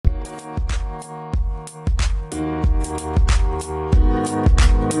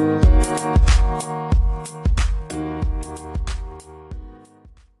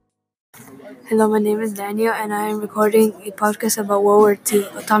Hello, my name is Daniel, and I am recording a podcast about World War II,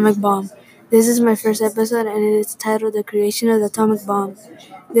 atomic bomb. This is my first episode, and it is titled The Creation of the Atomic Bomb.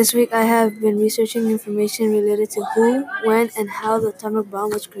 This week, I have been researching information related to who, when, and how the atomic bomb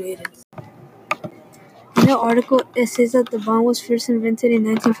was created. In the article, it says that the bomb was first invented in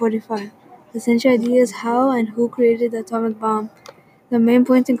 1945. The central idea is how and who created the atomic bomb. The main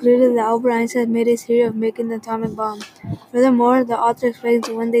points included that Albert Einstein made a theory of making the atomic bomb. Furthermore, the author explains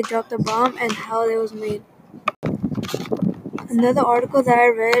when they dropped the bomb and how it was made. Another article that I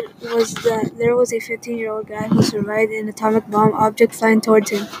read was that there was a 15-year-old guy who survived an atomic bomb object flying towards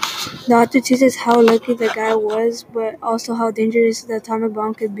him. The author teaches how lucky the guy was, but also how dangerous the atomic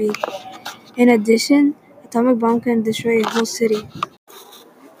bomb could be. In addition, atomic bomb can destroy a whole city.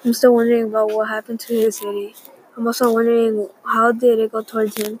 I'm still wondering about what happened to his city. I'm also wondering how did it go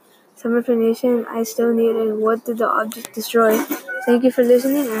towards him. Some information I still need and what did the object destroy. Thank you for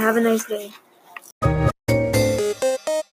listening and have a nice day.